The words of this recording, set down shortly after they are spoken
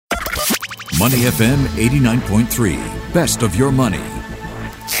Money FM 89.3. Best of your money.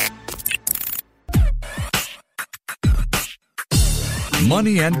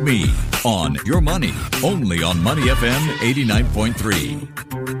 Money and Me on Your Money, only on Money FM 89.3.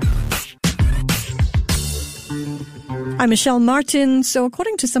 I'm Michelle Martin. So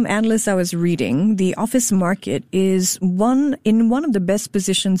according to some analysts I was reading, the office market is one of the best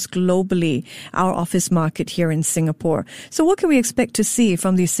positions globally, our office market here in Singapore. So what can we expect to see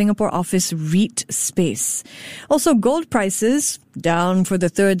from the Singapore office REIT space? Also, gold prices down for the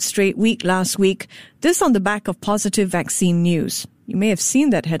third straight week last week. This on the back of positive vaccine news. You may have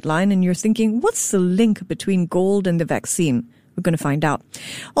seen that headline and you're thinking, what's the link between gold and the vaccine? We're going to find out.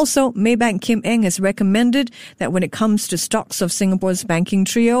 Also, Maybank Kim Eng has recommended that when it comes to stocks of Singapore's banking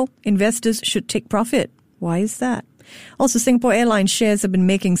trio, investors should take profit. Why is that? Also, Singapore Airlines shares have been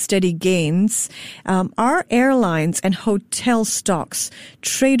making steady gains. Are airlines and hotel stocks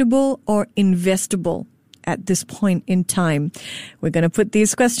tradable or investable at this point in time? We're going to put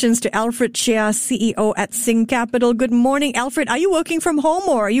these questions to Alfred Chia, CEO at Sing Capital. Good morning, Alfred. Are you working from home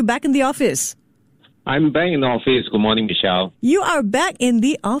or are you back in the office? I'm back in the office. Good morning, Michelle. You are back in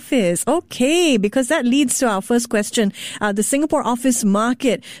the office. Okay, because that leads to our first question. The Singapore office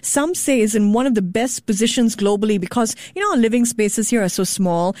market, some say, is in one of the best positions globally because, our living spaces here are so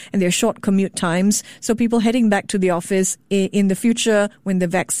small and they're short commute times. So people heading back to the office in the future when the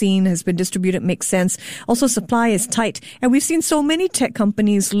vaccine has been distributed makes sense. Also, supply is tight. And we've seen so many tech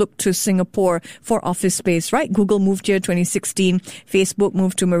companies look to Singapore for office space, right? Google moved here 2016. Facebook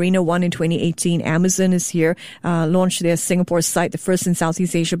moved to Marina One in 2018. Amazon is here, launched their Singapore site, the first in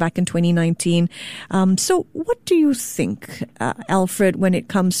Southeast Asia back in 2019. So what do you think, Alfred, when it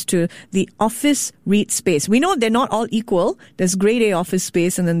comes to the office REIT space? We know they're not all equal. There's grade A office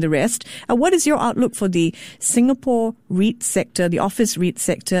space and then the rest. What is your outlook for the Singapore REIT sector, the office REIT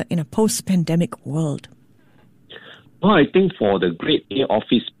sector in a post-pandemic world? Well, I think for the grade A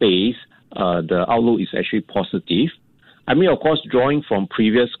office space, the outlook is actually positive. I mean, of course, drawing from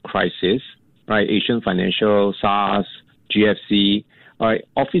previous crises, right, Asian Financial, SARS, GFC,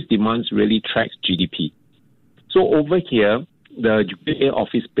 office demands really tracks GDP. So over here, the grade A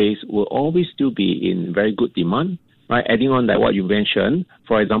office space will always still be in very good demand, right? Adding on that what you mentioned,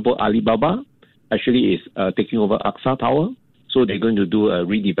 for example, Alibaba actually is taking over AXA Tower, so they're going to do a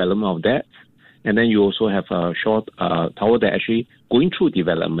redevelopment of that. And then you also have a short tower that actually going through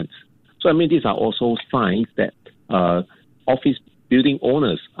developments. So I mean, these are also signs that office building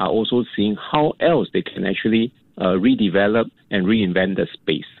owners are also seeing how else they can actually redevelop and reinvent the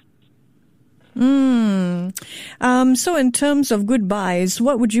space. So in terms of good buys,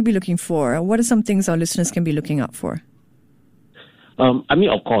 what would you be looking for? What are some things our listeners can be looking out for? I mean,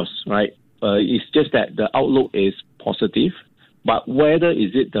 of course, right? It's just that the outlook is positive, but whether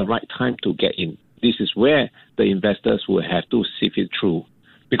is it the right time to get in? This is where the investors will have to sift it through.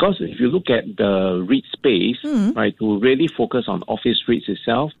 Because if you look at the REIT space, right, to really focus on office REITs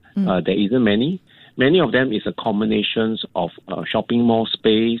itself, there isn't many. Many of them is a combination of shopping mall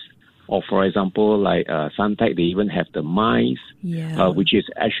space, or for example, like Suntec, they even have the MICE, which is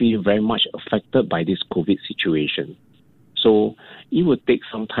actually very much affected by this COVID situation. So it would take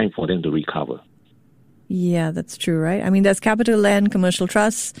some time for them to recover. Yeah, that's true, right? I mean, there's Capital Land Commercial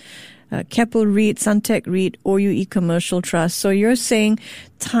Trust, Keppel REIT, Suntec REIT, OUE Commercial Trust. So you're saying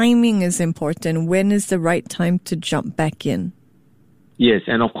timing is important. When is the right time to jump back in? Yes,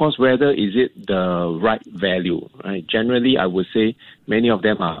 and of course, whether is it the right value, right? Generally, I would say many of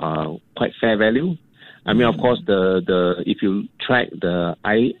them are quite fair value. I mean, of course, the if you track the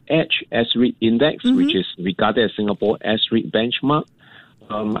IH S-REIT index, which is regarded as Singapore S-REIT benchmark,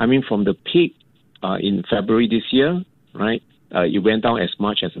 I mean, from the peak in February this year, right? It went down as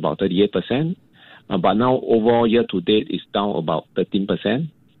much as about 38%, but now overall year to date is down about 13%.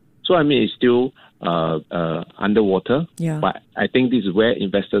 So I mean, it's still underwater. Yeah. But I think this is where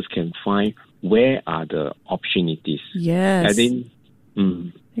investors can find where are the opportunities. Yes. I think,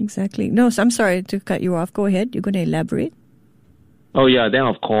 exactly. No, so I'm sorry to cut you off. Go ahead. You're going to elaborate. Oh yeah. Then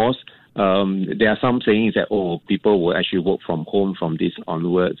of course, there are some sayings that people will actually work from home from this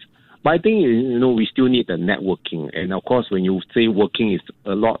onwards. But I think, we still need the networking. And of course, when you say working, it's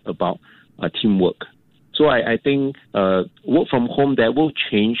a lot about teamwork. So I think work from home, that will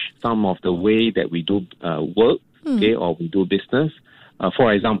change some of the way that we do work, or we do business.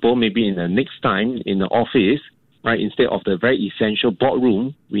 For example, maybe in the next time in the office, right, instead of the very essential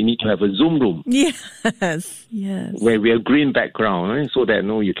boardroom, we need to have a Zoom room. Yes. Where we have green background, right? So that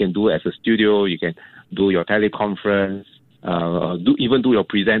you can do as a studio, you can do your teleconference, do your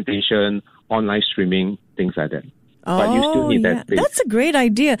presentation, online streaming, things like that. But you still need that space. That's a great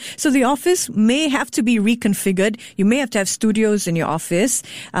idea. So the office may have to be reconfigured. You may have to have studios in your office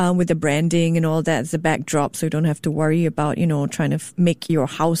with the branding and all that as a backdrop, so you don't have to worry about, trying to make your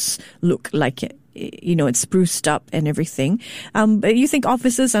house look like it. It's spruced up and everything. But you think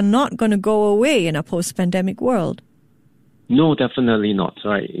offices are not going to go away in a post-pandemic world? No, definitely not.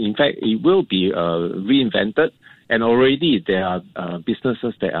 Right. In fact, it will be reinvented. And already there are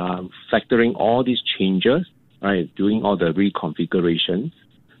businesses that are factoring all these changes, right, doing all the reconfigurations.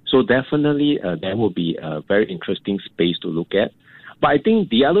 So definitely there will be a very interesting space to look at. But I think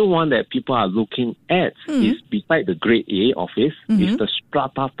the other one that people are looking at is, beside the Grade A office, is the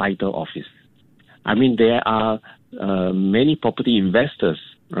strata title office. I mean, there are many property investors,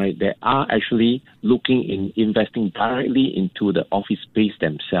 right, that are actually looking in investing directly into the office space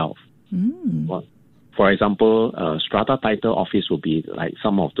themselves. Well, for example, strata title office will be like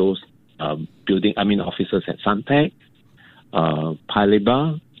some of those offices at Suntec, Paya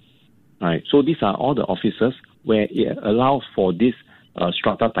Lebar, right? So these are all the offices where it allows for this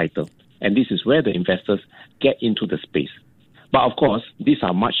strata title. And this is where the investors get into the space. But of course, these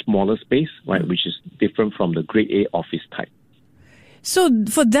are much smaller space, right, which is different from the Grade A office type. So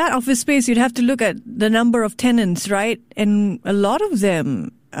for that office space, you'd have to look at the number of tenants, right? And a lot of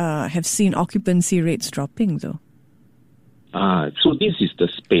them have seen occupancy rates dropping, though. So this is the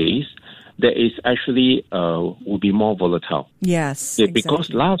space that is actually will be more volatile. Yes, exactly. Because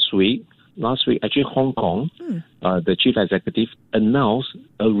last week, actually Hong Kong, the chief executive announced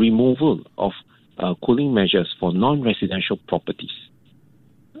a removal of cooling measures for non-residential properties.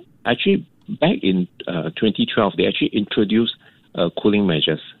 Actually, back in 2012, they actually introduced cooling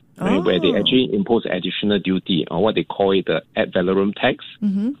measures, right, where they actually impose additional duty, or what they call it the ad valorem tax,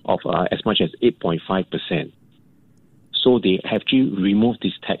 of as much as 8.5%. So they actually removed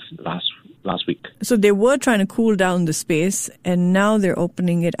this tax last week. So they were trying to cool down the space, and now they're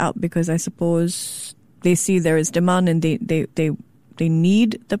opening it up because I suppose they see there is demand and they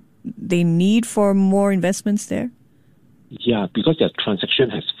need for more investments there. Yeah, because their transaction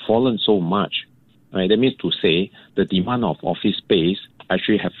has fallen so much. Right? That means to say the demand of office space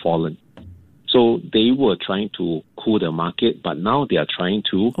actually have fallen. So they were trying to cool the market, but now they are trying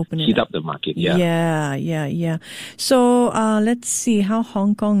to heat up the market. Yeah. So let's see how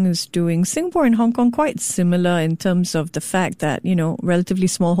Hong Kong is doing. Singapore and Hong Kong quite similar in terms of the fact that, relatively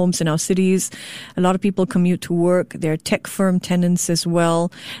small homes in our cities. A lot of people commute to work. They're tech firm tenants as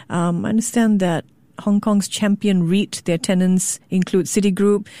well. I understand that Hong Kong's Champion REIT, their tenants include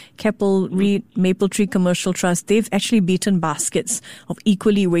Citigroup, Keppel REIT, Mapletree Commercial Trust. They've actually beaten baskets of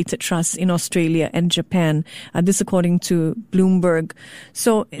equally weighted trusts in Australia and Japan. This according to Bloomberg.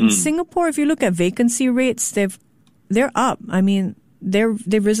 So in Singapore, if you look at vacancy rates, they're up. I mean,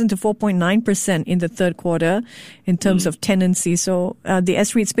 they've risen to 4.9% in the third quarter in terms of tenancy. So the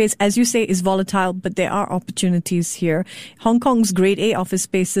S-REIT space, as you say, is volatile, but there are opportunities here. Hong Kong's Grade A office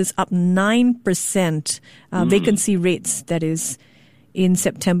spaces up 9%. Vacancy rates, that is, in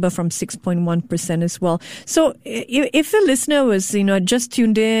September from 6.1% as well. So if a listener was, just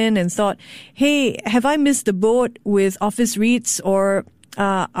tuned in and thought, hey, have I missed the boat with office REITs, or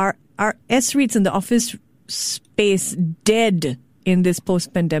are S-REITs in the office space dead in this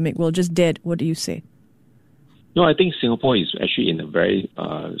post-pandemic world, just dead? What do you say? No, I think Singapore is actually in a very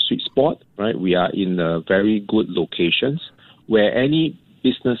sweet spot, right? We are in very good locations where any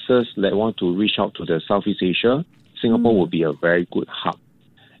businesses that want to reach out to the Southeast Asia, Singapore will be a very good hub.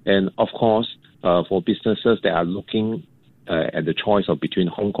 And of course, for businesses that are looking at the choice of between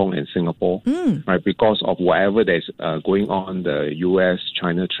Hong Kong and Singapore, right, because of whatever that's going on, the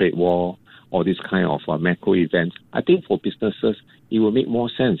US-China trade war, or this kind of macro events, I think for businesses, it will make more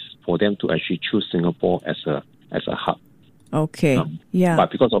sense for them to actually choose Singapore as a hub. Okay,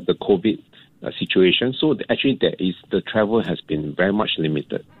 But because of the COVID situation, so actually the travel has been very much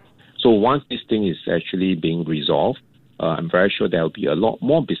limited. So once this thing is actually being resolved, I'm very sure there will be a lot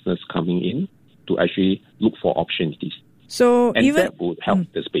more business coming in to actually look for opportunities. So and that would help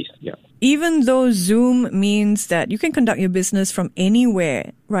the space, Even though Zoom means that you can conduct your business from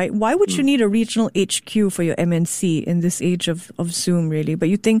anywhere, right? Why would you need a regional HQ for your MNC in this age of Zoom, really? But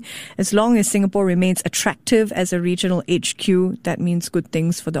you think as long as Singapore remains attractive as a regional HQ, that means good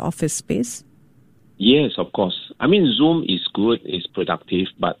things for the office space? Yes, of course. I mean, Zoom is good, it's productive,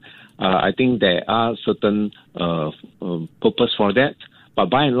 but I think there are certain purpose for that. But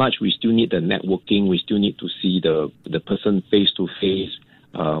by and large, we still need the networking. We still need to see the person face-to-face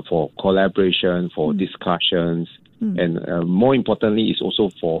for collaboration, for discussions. And more importantly, it's also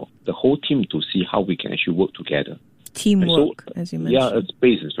for the whole team to see how we can actually work together. Teamwork, as you mentioned. Yeah,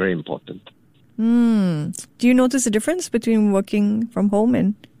 space is very important. Do you notice a difference between working from home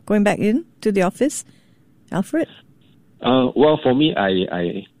and going back in to the office, Alfred? Well, for me,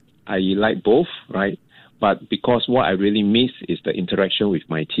 I like both, right? But because what I really miss is the interaction with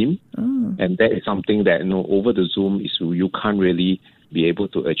my team. And that is something that, over the Zoom, you can't really be able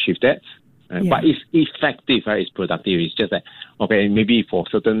to achieve that. But it's effective, right? It's productive. It's just that, okay, maybe for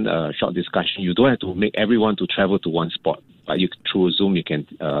certain short discussion, you don't have to make everyone to travel to one spot. But through Zoom, you can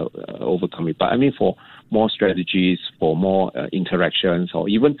overcome it. But I mean, for more strategies, for more interactions, or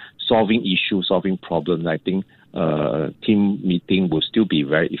even solving issues, solving problems, I think team meeting will still be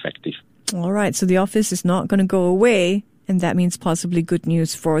very effective. All right. So the office is not going to go away. And that means possibly good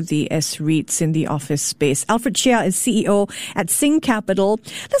news for the S-REITs in the office space. Alfred Chia is CEO at Sing Capital.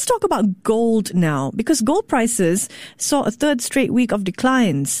 Let's talk about gold now, because gold prices saw a third straight week of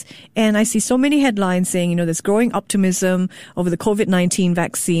declines. And I see so many headlines saying, there's growing optimism over the COVID-19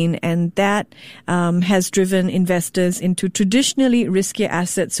 vaccine, and that has driven investors into traditionally riskier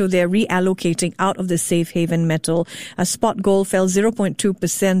assets. So they're reallocating out of the safe haven metal. Spot gold fell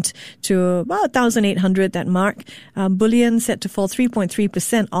 0.2% to about 1,800, that mark. Bullion set to fall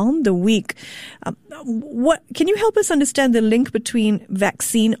 3.3% on the week. What can you help us understand the link between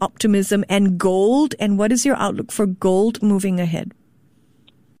vaccine optimism and gold, and what is your outlook for gold moving ahead?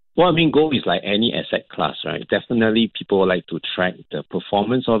 Well, I mean, gold is like any asset class, right? Definitely people like to track the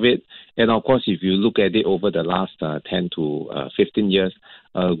performance of it. And of course, if you look at it over the last 10 to 15 years,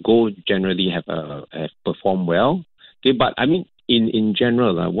 gold generally have performed well. Okay, but I mean, in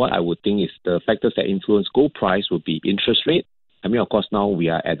general, what I would think is the factors that influence gold price would be interest rate. I mean, of course, now we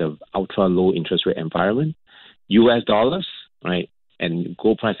are at an ultra low interest rate environment. US dollars, right? And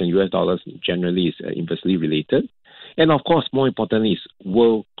gold price and US dollars generally is inversely related. And of course, more importantly, is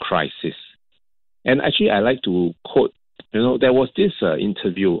world crisis. And actually, I like to quote, there was this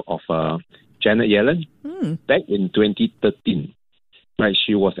interview of Janet Yellen back in 2013. Right?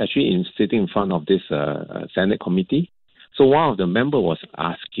 She was actually sitting in front of this Senate committee. So one of the members was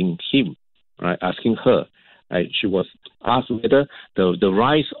asking her, right? She was asked whether the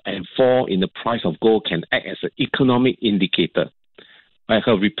rise and fall in the price of gold can act as an economic indicator.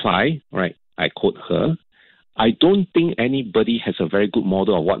 Her reply, right? I quote her, "I don't think anybody has a very good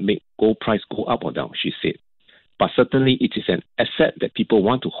model of what makes gold price go up or down," she said. "But certainly it is an asset that people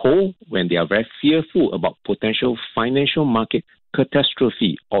want to hold when they are very fearful about potential financial market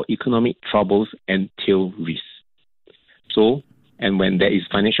catastrophe or economic troubles and tail risks." So, and when there is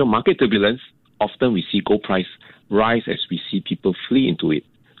financial market turbulence, often we see gold price rise as we see people flee into it.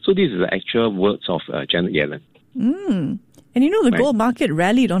 So this is the actual words of Janet Yellen. And the gold market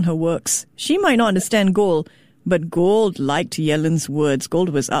rallied on her works. She might not understand gold, but gold liked Yellen's words. Gold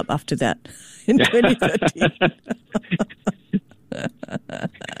was up after that in 2013.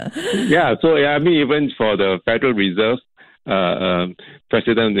 Yeah, so I mean, even for the Federal Reserve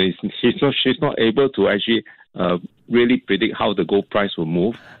president, she's not able to actually really predict how the gold price will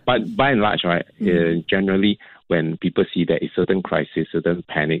move. But by and large, right, generally, when people see that a certain crisis, certain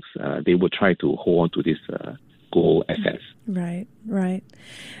panics, they will try to hold on to this gold assets. Right.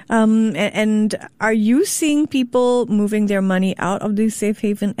 And are you seeing people moving their money out of these safe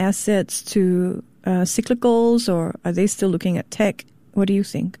haven assets to cyclicals, or are they still looking at tech? What do you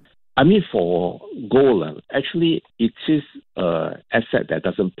think? I mean, for gold, actually, it is an asset that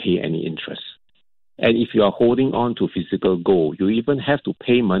doesn't pay any interest. And if you are holding on to physical gold, you even have to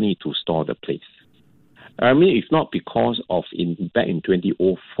pay money to store the place. I mean, if not because of back in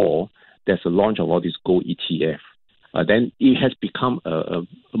 2004, there's a launch of all this gold ETF, then it has become a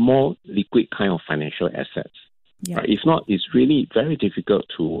more liquid kind of financial assets. Yeah. Right? If not, it's really very difficult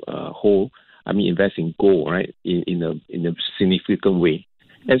to invest in gold, right, in a significant way.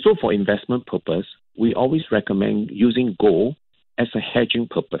 And so for investment purpose, we always recommend using gold as a hedging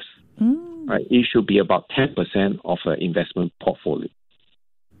purpose. Right? It should be about 10% of an investment portfolio.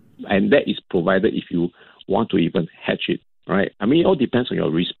 And that is provided if you want to even hedge it, right? I mean, it all depends on your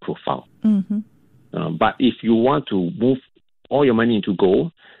risk profile. But if you want to move all your money into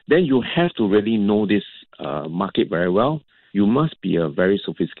gold, then you have to really know this market very well. You must be a very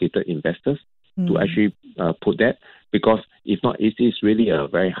sophisticated investor to actually put that, because if not, it is really a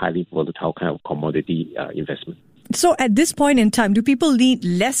very highly volatile kind of commodity investment. So at this point in time, do people need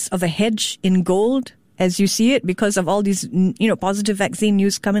less of a hedge in gold as you see it because of all these, positive vaccine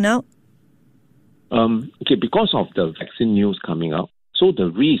news coming out? Because of the vaccine news coming out, so the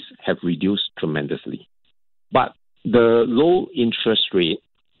risks have reduced tremendously. But the low interest rate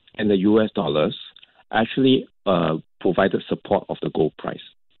and the US dollars actually provided support of the gold price.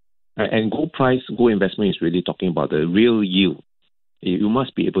 And gold investment is really talking about the real yield you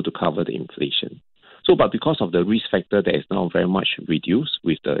must be able to cover the inflation. So, but because of the risk factor that is now very much reduced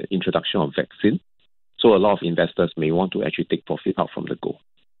with the introduction of vaccine, so a lot of investors may want to actually take profit out from the gold.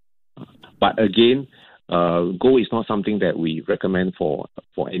 But again, gold is not something that we recommend for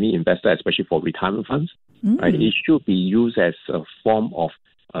any investor, especially for retirement funds. Right? It should be used as a form of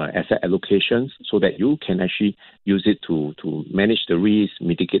asset allocations so that you can actually use it to manage the risk,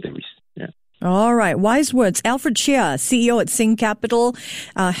 mitigate the risk. Yeah. All right. Wise words. Alfred Chia, CEO at Sing Capital,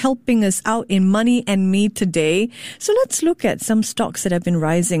 helping us out in Money and Me today. So let's look at some stocks that have been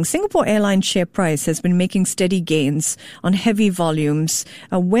rising. Singapore Airlines share price has been making steady gains on heavy volumes.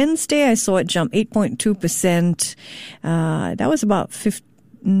 Wednesday, I saw it jump 8.2%. That was about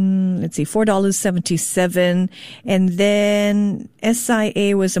 $4.77. And then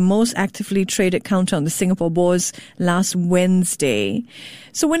SIA was the most actively traded counter on the Singapore Bourse last Wednesday.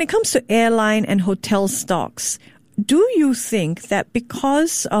 So when it comes to airline and hotel stocks, do you think that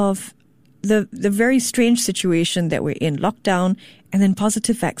because of the very strange situation that we're in, lockdown and then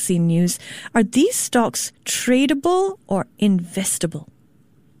positive vaccine news, are these stocks tradable or investable?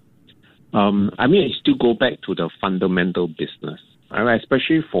 I still go back to the fundamental business.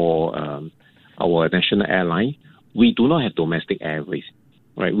 Especially for our national airline, we do not have domestic airways,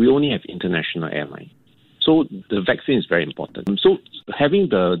 right? We only have international airline. So the vaccine is very important. So having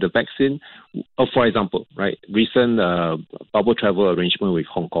the vaccine, for example, right, recent bubble travel arrangement with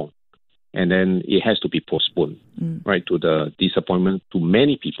Hong Kong, and then it has to be postponed, right, to the disappointment to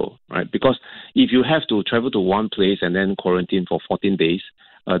many people, right? Because if you have to travel to one place and then quarantine for 14 days,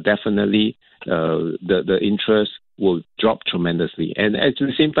 definitely the interest will drop tremendously. And at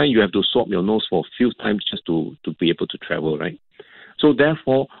the same time, you have to swab your nose for a few times just to be able to travel, right? So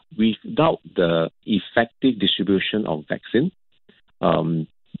therefore, without the effective distribution of vaccine,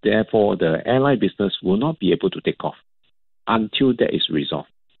 therefore the airline business will not be able to take off until that is resolved.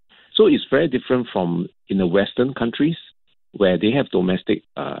 So it's very different from in the Western countries where they have domestic,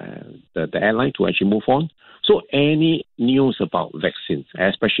 the airline to actually move on. So any news about vaccines,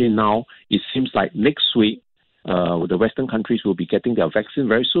 especially now, it seems like next week, the Western countries will be getting their vaccine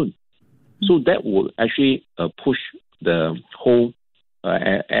very soon. So that will actually push the whole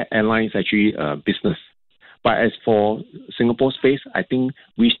airlines actually business. But as for Singapore's space, I think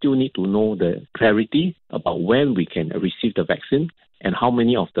we still need to know the clarity about when we can receive the vaccine and how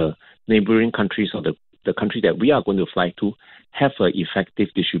many of the neighboring countries or the country that we are going to fly to have an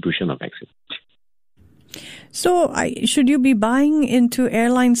effective distribution of vaccine. So should you be buying into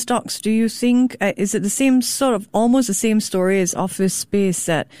airline stocks? Do you think, is it the same sort of, almost the same story as office space,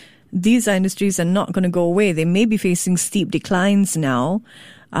 that these industries are not going to go away? They may be facing steep declines now,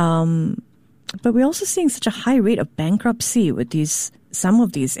 but we're also seeing such a high rate of bankruptcy with some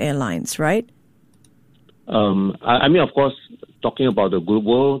of these airlines, right? Of course, talking about the good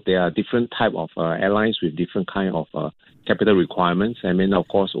world, there are different type of airlines with different kind of capital requirements. Of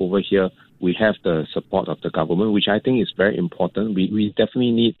course, over here, we have the support of the government, which I think is very important. We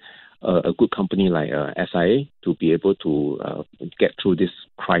definitely need a good company like SIA to be able to get through this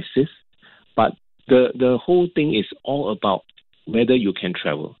crisis. But the whole thing is all about whether you can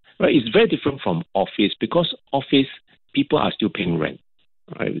travel. Right? It's very different from office, because office, people are still paying rent.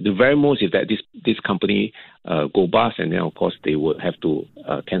 Right? The very most is that this company go bust, and then of course they would have to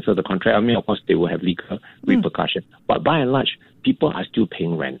cancel the contract. Of course they will have legal repercussion. But by and large, people are still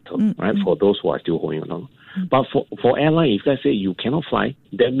paying rental, right? For those who are still holding on. But for airline, if let's say you cannot fly,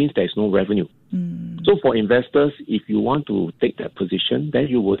 that means there is no revenue. So for investors, if you want to take that position, then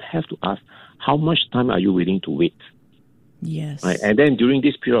you would have to ask, how much time are you willing to wait? Yes. Right? And then during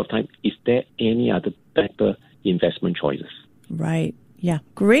this period of time, is there any other better investment choices? Right. Yeah,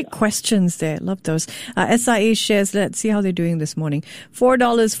 great questions there. Love those. SIA shares, let's see how they're doing this morning.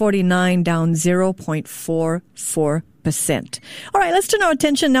 $4.49, down 0.44%. All right, let's turn our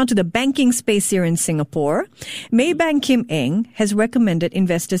attention now to the banking space here in Singapore. Maybank Kim Eng has recommended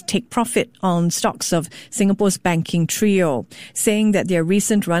investors take profit on stocks of Singapore's banking trio, saying that their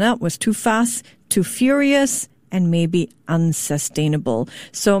recent run-up was too fast, too furious, and maybe unsustainable.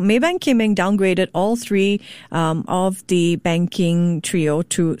 So Maybank Kim Eng downgraded all three of the banking trio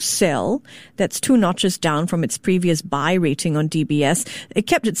to sell. That's 2 notches down from its previous buy rating on DBS. It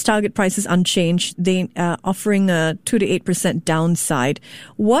kept its target prices unchanged, they offering a 2 to 8% downside.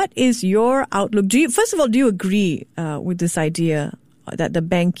 What is your outlook? First of all, do you agree with this idea that the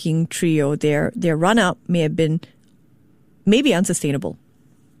banking trio, their run-up may have been maybe unsustainable?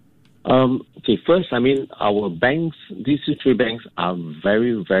 Okay, first, our banks, these 3 banks are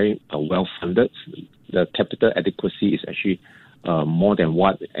very, very well-funded. The capital adequacy is actually more than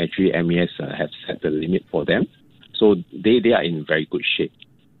what actually MAS has set the limit for them. So they are in very good shape.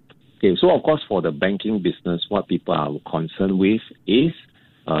 Okay, so of course for the banking business, what people are concerned with is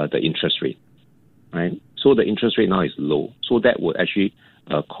the interest rate, right? So the interest rate now is low. So that would actually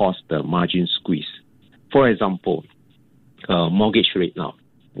cause the margin squeeze. For example, mortgage rate now,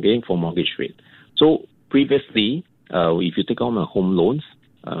 okay, for mortgage rate. So previously, if you take on the home loans,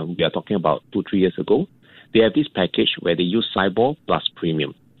 we are talking about 2-3 years ago, they have this package where they use SIBOR plus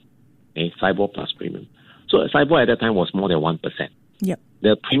premium. Okay, SIBOR plus premium. So SIBOR at that time was more than 1%. Yep.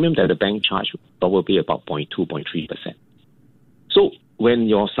 The premium that the bank charged probably about 0.2, 0.3%. So when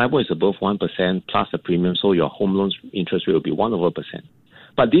your SIBOR is above 1% plus the premium, so your home loans interest rate will be 1%.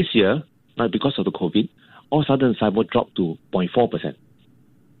 But this year, right, because of the COVID, all of a sudden SIBOR dropped to 0.4%.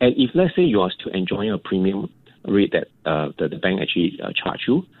 And if let's say you are still enjoying a premium rate that the bank actually charge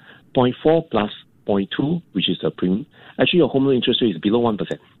you, 0.4 plus 0.2, which is the premium, actually your home loan interest rate is below 1%.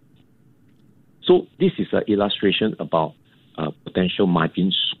 So this is an illustration about potential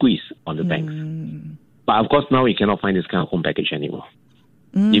margin squeeze on the banks. But of course, now we cannot find this kind of home package anymore.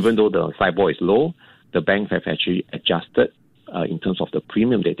 Even though the SIBOR is low, the banks have actually adjusted in terms of the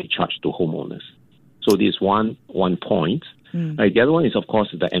premium that they charge to homeowners. So this is one point. The other one is, of course,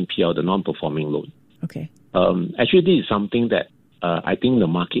 the NPL, the non-performing loan. Okay. Actually, this is something that I think the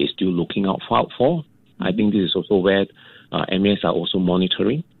market is still looking out for. I think this is also where MAS are also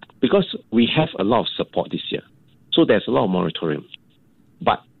monitoring, because we have a lot of support this year. So there's a lot of moratorium.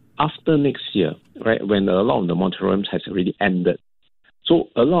 But after next year, right, when a lot of the moratoriums has already ended, so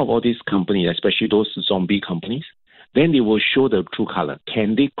a lot of all these companies, especially those zombie companies, then they will show the true color.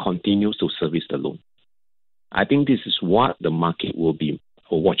 Can they continue to service the loan? I think this is what the market will be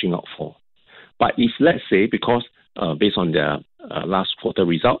watching out for. But if, let's say, because based on the last quarter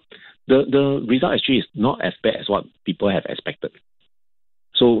result, the result actually is not as bad as what people have expected.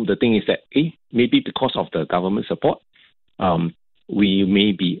 So the thing is that maybe because of the government support, we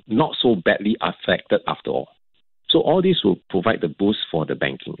may be not so badly affected after all. So all this will provide the boost for the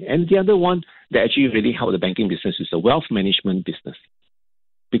banking. And the other one that actually really helped the banking business is the wealth management business.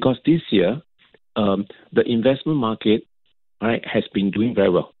 Because this year, the investment market, right, has been doing very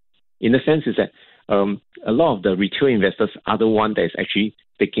well. In the sense is that a lot of the retail investors are the one that is actually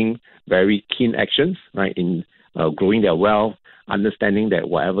taking very keen actions, right, in growing their wealth, understanding that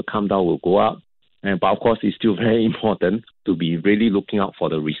whatever come down will go up. But of course, it's still very important to be really looking out for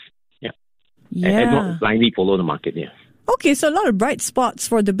the risk. And not blindly follow the market. Okay, so a lot of bright spots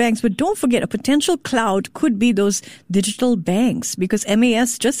for the banks, but don't forget a potential cloud could be those digital banks, because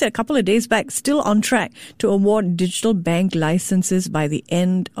MAS just said a couple of days back, still on track to award digital bank licenses by the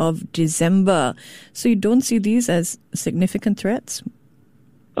end of December. So you don't see these as significant threats?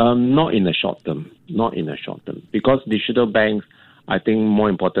 Not in the short term. Because digital banks, I think more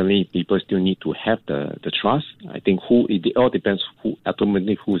importantly, people still need to have the trust. I think it all depends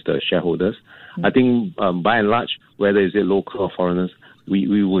ultimately who's the shareholders. I think by and large, whether is it local or foreigners,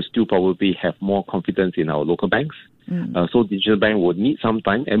 we will still probably have more confidence in our local banks. So digital bank would need some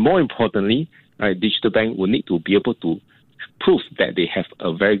time, and more importantly, digital bank will need to be able to prove that they have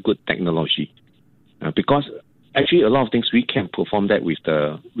a very good technology, because actually a lot of things we can perform that with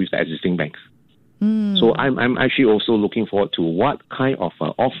the existing banks. So I'm actually also looking forward to what kind of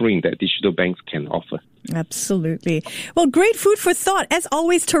offering that digital banks can offer. Absolutely. Well, great food for thought. As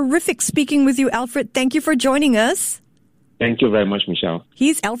always, terrific speaking with you, Alfred. Thank you for joining us. Thank you very much, Michelle.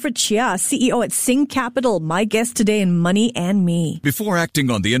 He's Alfred Chia, CEO at Sing Capital, my guest today in Money and Me. Before acting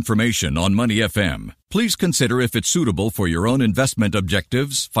on the information on Money FM, please consider if it's suitable for your own investment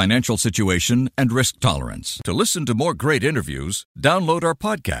objectives, financial situation, and risk tolerance. To listen to more great interviews, download our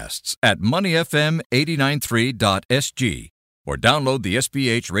podcasts at moneyfm893.sg or download the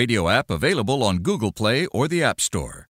SPH radio app available on Google Play or the App Store.